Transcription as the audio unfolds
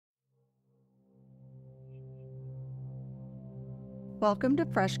Welcome to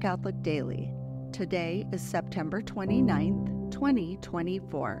Fresh Catholic Daily. Today is September 29th,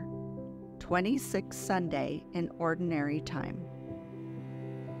 2024, 26th Sunday in Ordinary Time.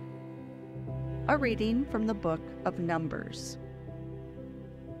 A reading from the book of Numbers.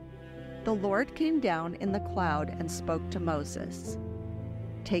 The Lord came down in the cloud and spoke to Moses.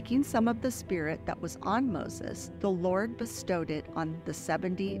 Taking some of the Spirit that was on Moses, the Lord bestowed it on the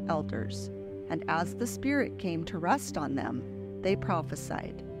 70 elders, and as the Spirit came to rest on them, they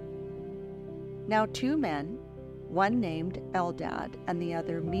prophesied. Now 2 men, one named Eldad and the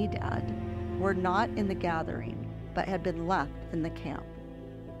other Medad, were not in the gathering, but had been left in the camp.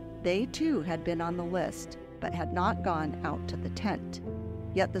 They too had been on the list, but had not gone out to the tent.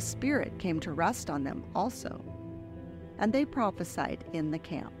 Yet the Spirit came to rest on them also, and they prophesied in the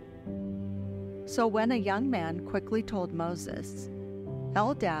camp. So when a young man quickly told Moses,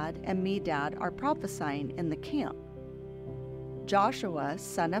 Eldad and Medad are prophesying in the camp, Joshua,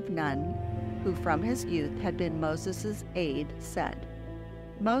 son of Nun, who from his youth had been Moses' aide, said,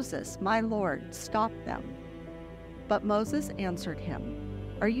 Moses, my Lord, stop them. But Moses answered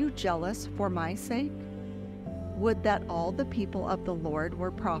him, Are you jealous for my sake? Would that all the people of the Lord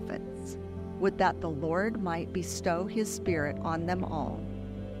were prophets. Would that the Lord might bestow his Spirit on them all.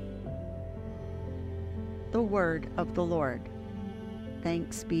 The word of the Lord.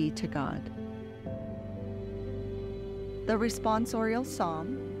 Thanks be to God. The responsorial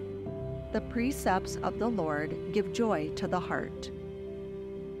psalm. The precepts of the Lord give joy to the heart.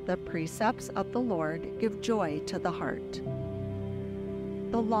 The precepts of the Lord give joy to the heart.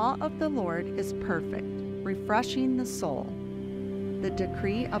 The law of the Lord is perfect, refreshing the soul. The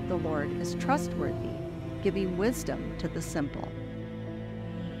decree of the Lord is trustworthy, giving wisdom to the simple.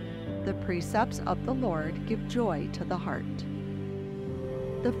 The precepts of the Lord give joy to the heart.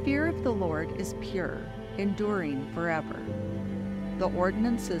 The fear of the Lord is pure, enduring forever. The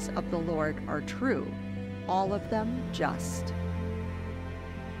ordinances of the Lord are true, all of them just.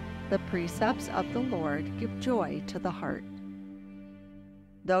 The precepts of the Lord give joy to the heart.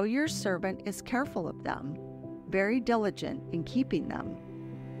 Though your servant is careful of them, very diligent in keeping them,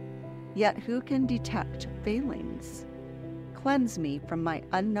 yet who can detect failings? Cleanse me from my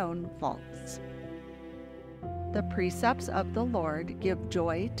unknown faults. The precepts of the Lord give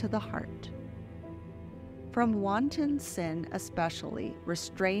joy to the heart. From wanton sin especially,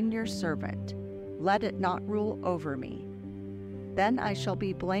 restrain your servant. Let it not rule over me. Then I shall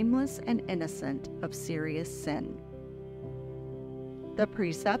be blameless and innocent of serious sin. The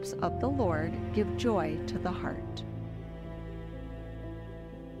precepts of the Lord give joy to the heart.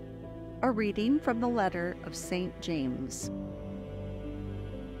 A reading from the letter of St. James.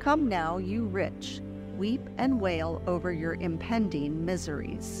 Come now, you rich, weep and wail over your impending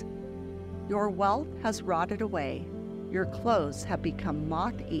miseries. Your wealth has rotted away, your clothes have become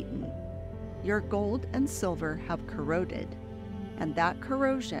moth-eaten, your gold and silver have corroded, and that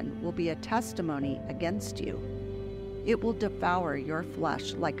corrosion will be a testimony against you. It will devour your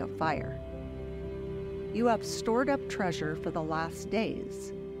flesh like a fire. You have stored up treasure for the last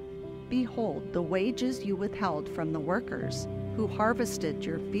days. Behold, the wages you withheld from the workers who harvested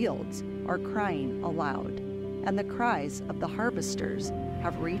your fields are crying aloud, and the cries of the harvesters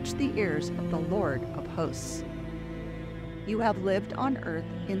have reached the ears of the Lord of hosts. You have lived on earth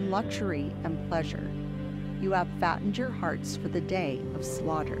in luxury and pleasure. You have fattened your hearts for the day of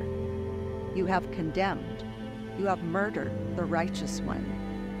slaughter. You have condemned, you have murdered the righteous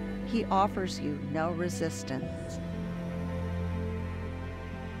one. He offers you no resistance.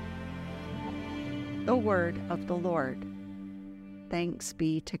 The word of the Lord. Thanks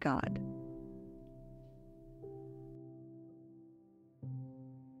be to God.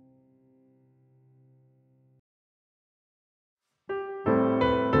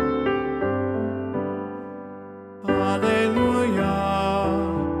 Alleluia,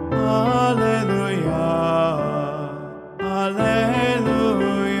 Alleluia, Alleluia.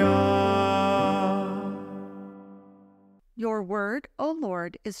 Your word, O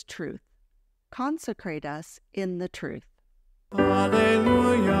Lord, is truth. Consecrate us in the truth.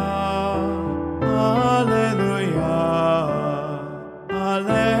 Alleluia, Alleluia,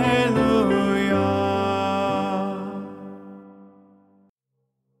 Alleluia.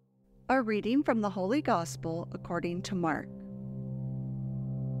 A reading from the Holy Gospel according to Mark.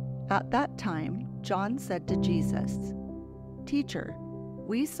 At that time, John said to Jesus, Teacher,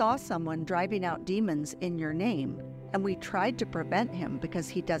 we saw someone driving out demons in your name, and we tried to prevent him because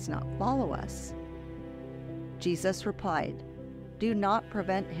he does not follow us. Jesus replied, Do not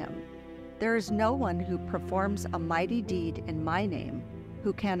prevent him. There is no one who performs a mighty deed in my name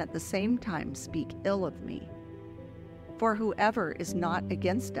who can at the same time speak ill of me. For whoever is not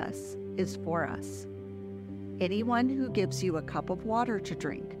against us is for us. Anyone who gives you a cup of water to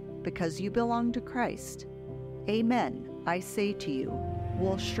drink because you belong to Christ, amen, I say to you,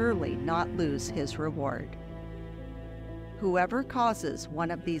 will surely not lose his reward. Whoever causes one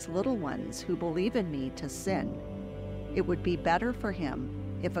of these little ones who believe in me to sin, it would be better for him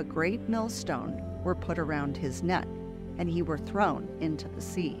if a great millstone were put around his neck and he were thrown into the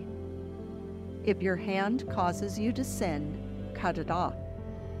sea. If your hand causes you to sin, cut it off.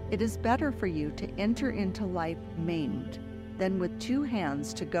 It is better for you to enter into life maimed than with 2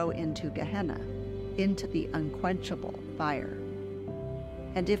 hands to go into Gehenna, into the unquenchable fire.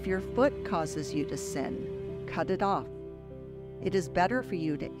 And if your foot causes you to sin, cut it off. It is better for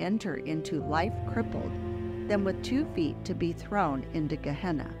you to enter into life crippled than with 2 feet to be thrown into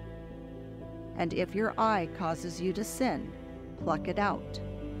Gehenna. And if your eye causes you to sin, pluck it out.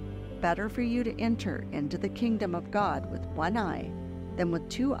 Better for you to enter into the kingdom of God with 1 eye than with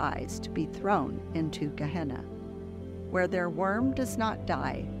 2 eyes to be thrown into Gehenna, where their worm does not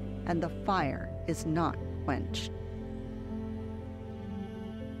die and the fire is not quenched.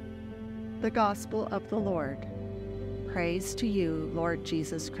 The Gospel of the Lord. Praise to you, Lord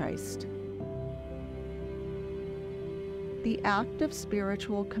Jesus Christ. The act of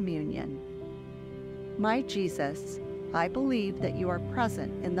spiritual communion. My Jesus, I believe that you are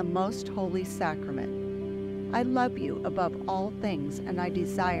present in the most holy sacrament. I love you above all things, and I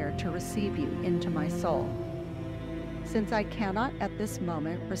desire to receive you into my soul. Since I cannot at this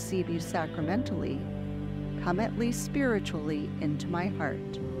moment receive you sacramentally, come at least spiritually into my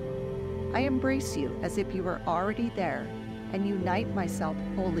heart. I embrace you as if you were already there and unite myself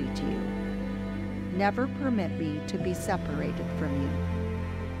wholly to you. Never permit me to be separated from you.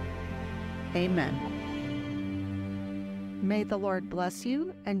 Amen. May the Lord bless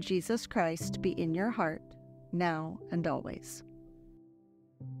you and Jesus Christ be in your heart, now and always.